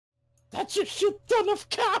That's a shit ton of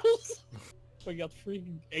cows! We got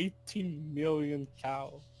freaking 18 million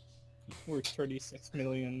cows. We're 36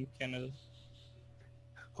 million Canada.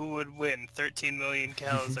 Who would win? 13 million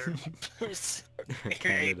cows or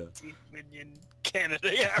 18 million Canada?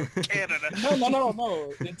 Yeah, Canada.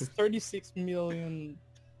 No. It's 36 million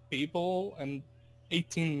people and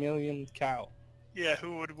 18 million cow. Yeah,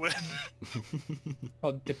 who would win?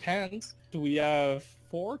 Well, it depends. Do we have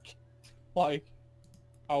fork? Like,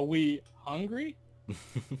 are we hungry?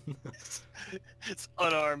 It's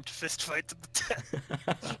unarmed fist fight to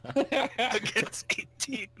the death against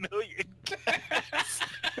 18 million cats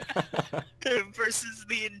versus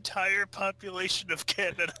the entire population of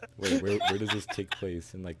Canada. Wait, where does this take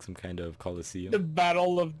place? In like some kind of The coliseum?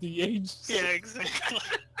 Battle of the Ages. Yeah, exactly.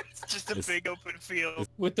 It's just a big open field.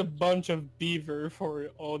 With a bunch of beaver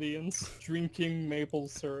for audience drinking maple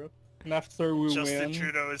syrup. And after we Justin win,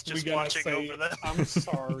 Trudeau is we just gotta watching say, over them. I'm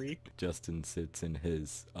sorry. Justin sits in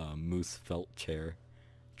his moose felt chair,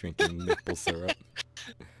 drinking maple syrup.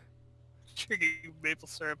 Drinking maple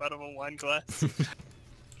syrup out of a wine glass.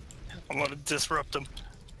 I'm gonna disrupt him.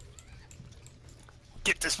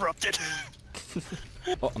 Get disrupted!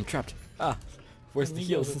 Oh, I'm trapped. Ah, where's the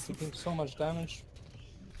Amigos are heals? taking so much damage.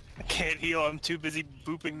 I can't heal, I'm too busy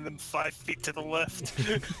booping them 5 feet to the left.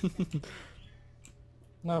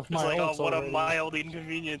 No, if It's my like, oh, ult's what a already- mild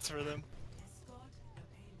inconvenience for them.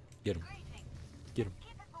 Get him. Get him.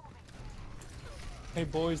 Hey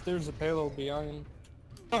boys, there's a payload behind.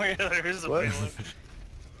 Oh yeah, there is a What? payload.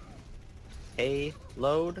 Hey,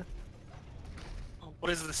 load.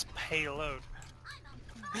 What is this payload?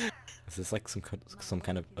 Is this like some kind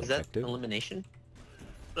of Is that objective? elimination?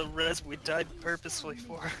 The res we died purposefully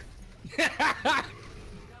for.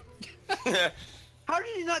 How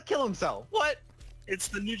did he not kill himself? What? It's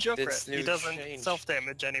the new Junkrat. It's He new doesn't change.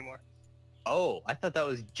 self-damage anymore. Oh, I thought that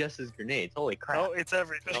was just his grenades. Holy crap. Oh, it's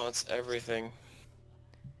everything. No, it's everything.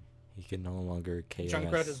 He can no longer KOS.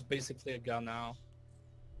 Junkrat is basically a gun now.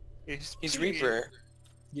 He's Reaper.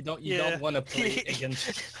 You don't Yeah. want to play against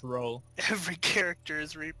Throw. Every character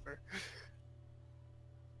is Reaper.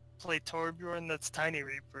 Play Torbjorn, that's Tiny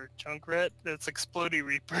Reaper. Junkrat, that's Explodey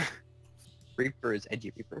Reaper. Reaper is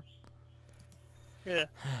edgy Reaper. Yeah.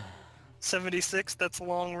 76, that's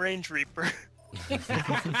Long Range Reaper.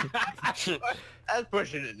 That's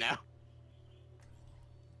pushing it now.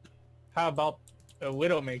 How about a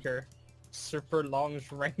Widowmaker? Super long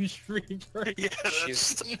range Reaper. Yeah,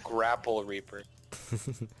 She's that's Grapple Reaper.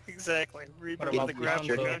 exactly. Reaper What with about the Beyond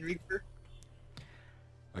grapple Though? gun Reaper.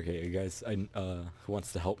 Okay, you guys, who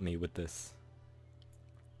wants to help me with this?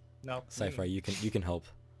 No. Sci-Fi, you can help.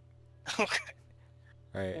 Okay.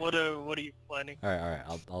 All right. What are you planning? All right.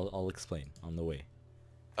 I'll explain on the way.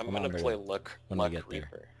 I'm Come gonna on, play Ray. Luck When we Reaper. get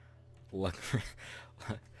there. Look,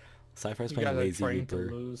 Sci-Fi's You playing got a Lazy train to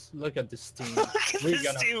Reaper. lose. Look at this team. Look at We're this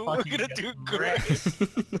gonna team, we're fucking gonna get do wrecked.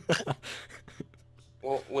 great.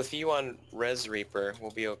 Well, with you on Res Reaper,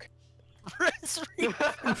 we'll be okay. Res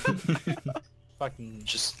Reaper. Fucking.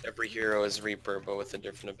 Just every hero is Reaper, but with a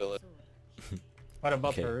different ability. What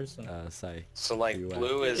about Okay, hers? Sci. So like, You,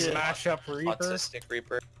 Blue is Smash up Reaper. Autistic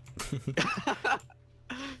Reaper.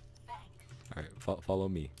 Alright, follow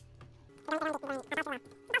me.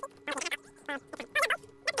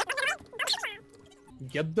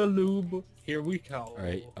 Get the lube. Here we go.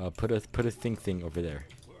 Alright, put a thing over there.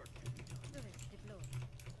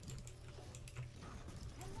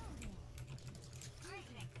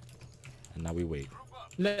 And now we wait.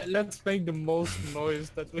 Let's make the most noise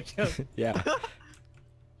that we can. Yeah.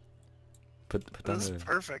 Put down This is the...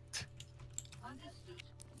 perfect.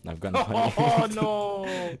 I've gotten 20. Oh no!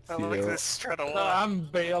 I like Zero. this strat a No, lot. I'm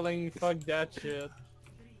bailing. Fuck that shit.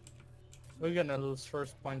 We're gonna lose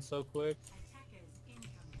first point so quick.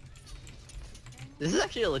 This is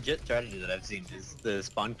actually a legit strategy that I've seen, is the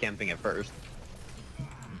spawn camping at first.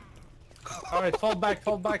 Alright, fall back,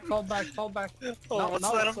 fall back, fall back, fall back. Oh, No, what's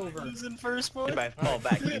no, that? it's I'm over. losing first one. If I fall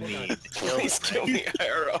back, you mean kill. Please kill me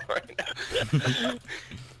IRL right now.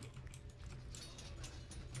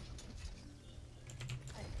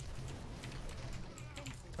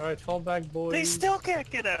 Alright, fall back, boys. They still can't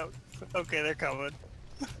get out. Okay, they're coming.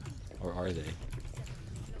 Or are they?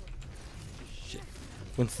 Shit.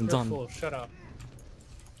 Winston's You're on. full, shut up.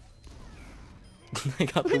 I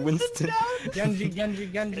got the Winston. Genji, Genji,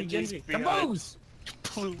 Genji, Genji's Genji. behind. Caboose!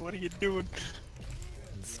 Blue, what are you doing?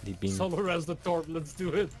 Sleeping, Solo res the Torp, let's do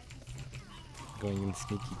it. going in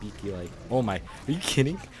sneaky beaky like. Oh my, are you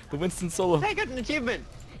kidding? The Winston solo. Hey, I got an achievement!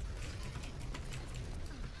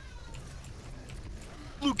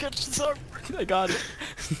 Blue catches up. I got it.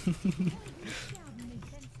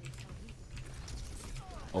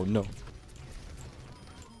 Oh no.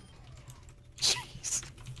 Jeez.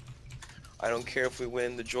 I don't care if we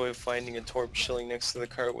win. The joy of finding a torp chilling next to the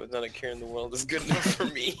cart with not a care in the world is good enough for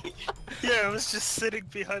me. Yeah, I was just sitting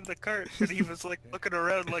behind the cart, and he was like looking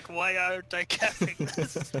around like, why aren't I capping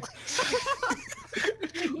this?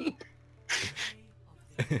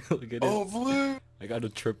 Look at it. Oh, blue! I got a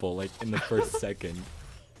triple like in the first second.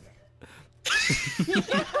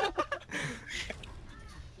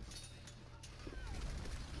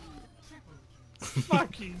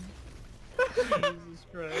 Fucking. Jesus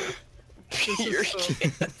Christ. Your so-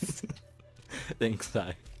 kids. Thanks,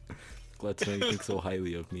 I. Glad to know you think so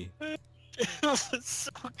highly of me. It was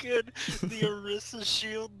so good. The Orisa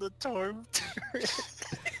shield, the Torm turret.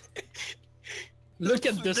 Look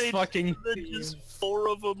at this They- fucking Then team. just 4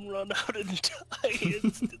 of them run out and die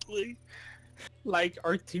instantly. Like,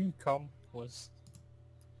 our team comp was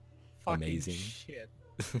fucking Amazing. shit.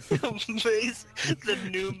 Amazing. The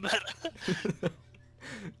new meta.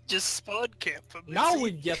 Just spawn camp him. Now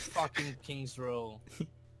we get fucking King's Row.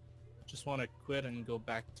 Just wanna quit and go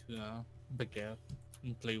back to Baguette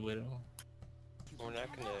and play Widow. We're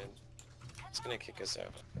not gonna... It's gonna kick us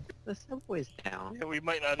out. The subway's down. Yeah, we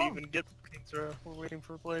might not even get the Kings Row. We're waiting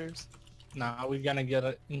for players. Nah, we're gonna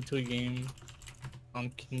get into a game on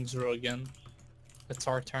King's Row again. It's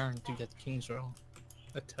our turn to get King's Row.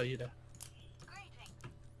 I tell you that.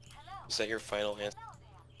 Is that your final hand?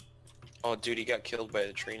 Oh, dude, he got killed by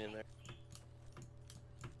the train in there.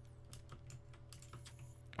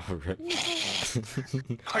 Alright.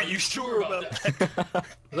 Are you sure about that?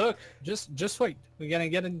 Look, just wait. We're gonna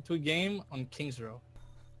get into a game on King's Row.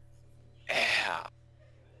 Yeah.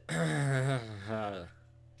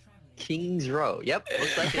 King's Row. Yep,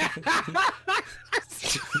 looks like it.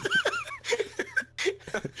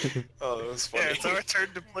 Oh, that was funny. Yeah, it's our turn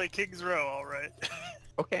to play Kings Row, alright.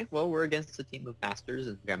 Okay, well, we're against a team of masters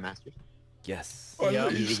and grandmasters. Yes. Yeah.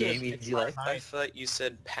 Easy game, easy life. I thought you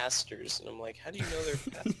said pastors, and I'm like, how do you know they're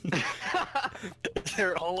pastors?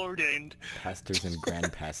 They're all ordained. Pastors and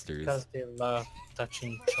grand pastors. Because they love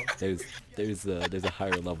touching children. There's a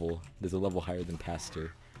higher level. There's a level higher than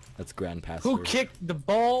pastor. That's grand pastor. Who kicked the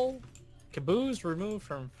ball? Caboose removed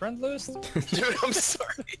from friend list? Dude, I'm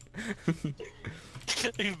sorry.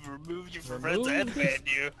 They've removed you from friends and banned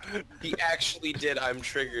you. He actually did. I'm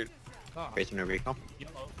triggered. Oh, Race no recall.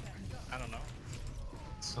 yellow. I don't know.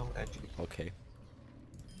 So edgy. Okay.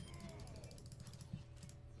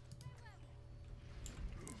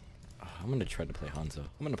 I'm gonna try to play Hanzo.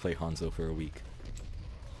 I'm gonna play Hanzo for a week.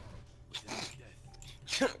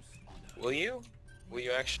 Will you? Will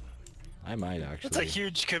you actually? I might actually. That's a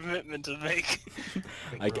huge commitment to make.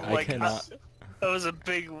 I Like, cannot. That was a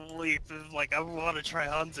big leap. Like, I want to try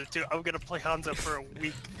Hanzo too. I'm gonna play Hanzo for a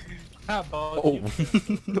week. How about Oh.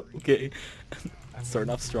 you? Okay.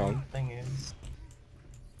 Starting off strong. Thing is,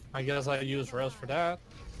 I guess I use Rails for that.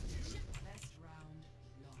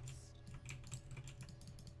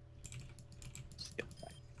 Just get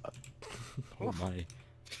back. Oh my.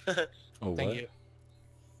 Oh Thank what? you.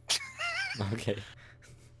 Okay.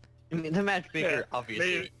 I mean, the matchmaker Yeah,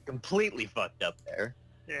 obviously maybe. completely fucked up there.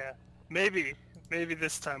 Yeah, maybe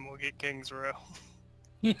this time we'll get Kings Row.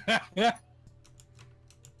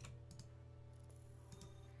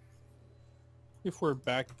 If we're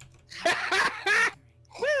back.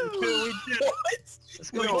 We did it.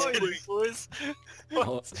 Let's We go, did boys. it, boys.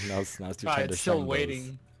 Oh, now's your Ah, time to it's still shine,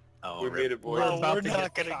 waiting. Oh, We rip. made it, boys. We're Well, about we're to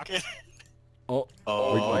not get gonna fucked. get. Oh,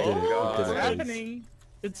 Oh, we did it. God. We It's did it. happening.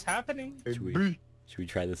 It's happening. Should we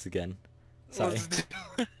try this again? Sorry. Let's do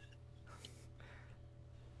it.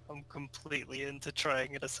 I'm completely into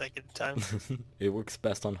trying it a second time. It works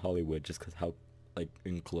best on Hollywood just because how like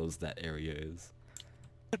enclosed that area is.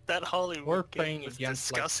 That Hollywood We're game playing was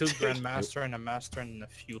against like two disgusting. grandmaster and a master and a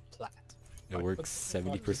few plat. It Like, works what the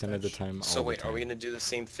fuck is 70% of the that time. So all the wait, are we time. gonna do the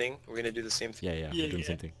same thing? We're gonna do the same thing. Yeah, Yeah, we're doing the yeah.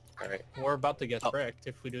 same thing. All right. We're about to get Oh. wrecked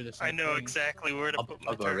if we do the same I know thing. exactly where to put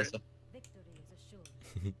my I'll go, turret. Arisa.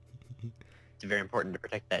 It's very important to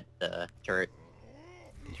protect that turret.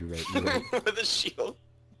 Did you write? You write? With a shield.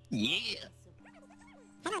 Yeah.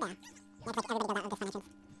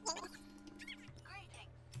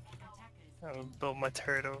 I'll build my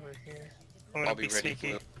turret over here. I'm gonna I'll be ready. sneaky.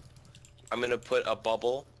 Blue. I'm gonna put a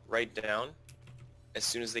bubble right down as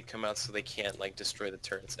soon as they come out, so they can't like destroy the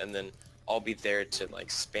turrets, and then I'll be there to like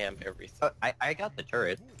spam everything. I got the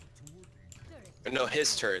turret. No,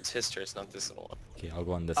 his turrets, not this little one. Okay, I'll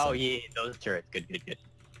go on this Oh side. yeah, those turrets. Good, good, good.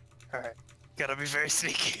 Alright. Gotta be very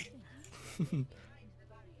sneaky.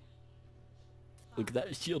 Look at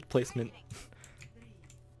that shield placement.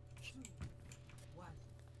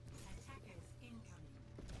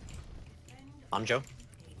 Anjo.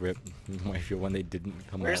 Rip. I feel when they didn't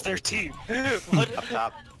come Where's out their with team? What? Up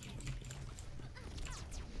top.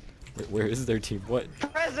 Where is their team? What?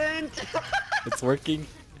 Present! It's working.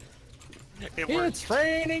 It works. It's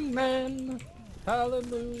raining men.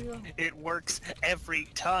 Hallelujah. It works every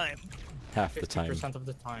time. Half the time. 50% of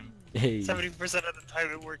the time. Hey. 70% of the time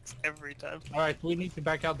it works every time. Alright, we need to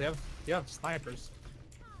back out. They have snipers.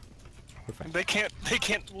 We're fine. They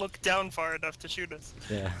can't look down far enough to shoot us.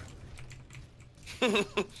 Yeah.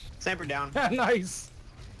 Sniper down. Nice.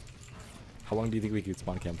 How long do you think we could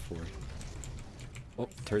spawn camp for? Oh,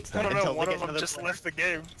 turret's I down. don't know, Until one they of get them another just player. left the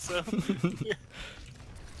game, so...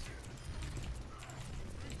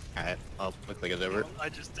 Alright, I'll quickly get over. I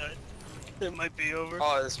just died. It might be over.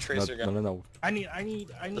 Oh, this No, tracer no, gun. no, no. I need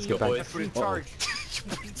Let's go, a boys. free Uh-oh. charge.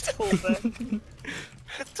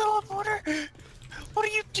 Teleporter! What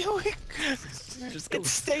are you doing? Just go. It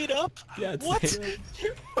stayed up? Yeah, it's What?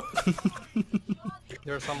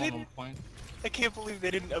 There's someone on point. I can't believe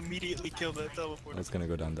they didn't immediately kill that teleporter. It's gonna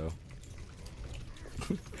go down though.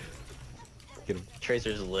 Get him.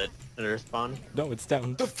 Tracer's lit at her spawn. No, it's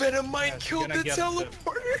down. The Venom Mine Yeah, it's killed gonna the get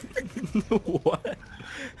teleporter! What?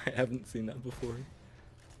 I haven't seen that before.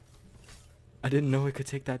 I didn't know it could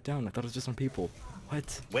take that down. I thought it was just on people.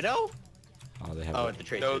 What? Widow? Oh, they have Oh, it. it's the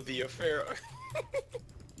Tracer. No, the affair.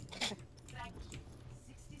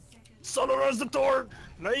 Sunrise the door!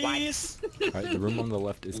 Nice! Alright, the room on the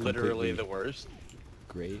left is Literally completely the worst.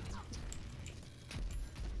 great.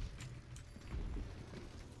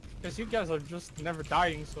 Because you guys are just never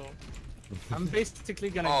dying, so I'm basically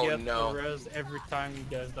gonna Oh, get no. a res every time you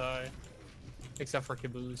guys die. Except for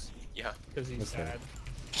Caboose, Yeah. because he's That's fair.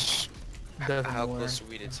 sad. Doesn't How work. close are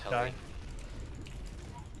we to Die. telling?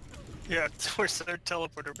 Yeah, where's our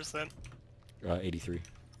teleporter percent? 83.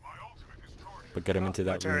 But get him into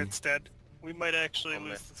My that room. turret's dead. We might actually Oh, man.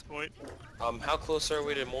 lose this point. How close are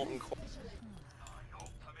we to molten core?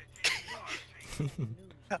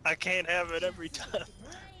 I can't have it every time.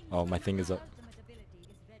 Oh, my thing is up.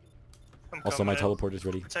 I'm Also, my coming in. teleporter's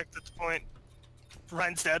ready. Protect this point.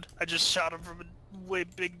 Ryan's dead. I just shot him from a way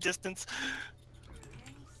big distance.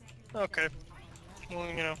 Okay. Well,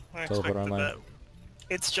 you know, I Teleport expected online. that.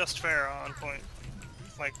 It's just fair on point.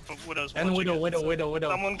 Like, but Widow's And watching Widow, it, Widow, so- Widow.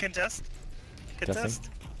 Someone contest? Contest? Testing.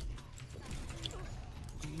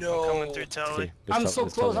 No. Coming through tele. Okay, I'm there's so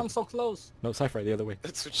there's close, tele- I'm so close. No, Cypher, the other way.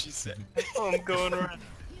 That's what she said. Oh, I'm going red.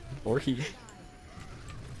 Or he.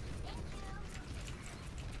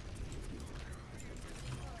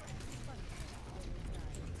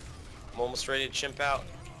 I'm almost ready to chimp out.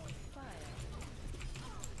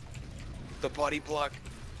 The body block.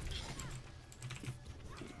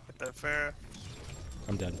 Get that fair.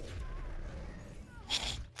 I'm dead.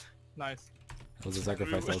 Nice. That was a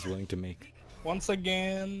sacrifice I was willing to make. Once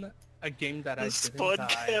again, a game that I The didn't spud die.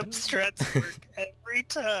 camp strats work every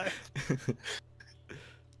time.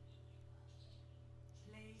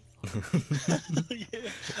 Yeah.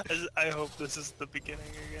 I hope this is the beginning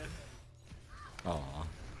again. Aw.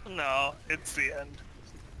 No, it's the end.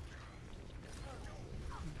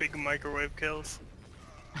 Big microwave kills.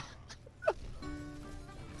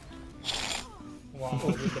 Wow,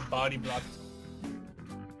 with the body block.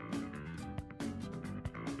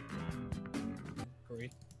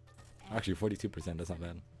 Great. Actually, 42%, that's not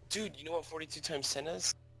bad. Dude, you know what 42 times 10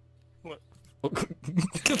 is?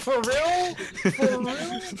 For real? For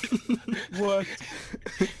real? What?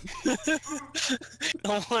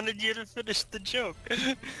 I wanted you to finish the joke. But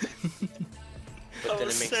then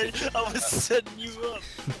it makes it... I was setting you up.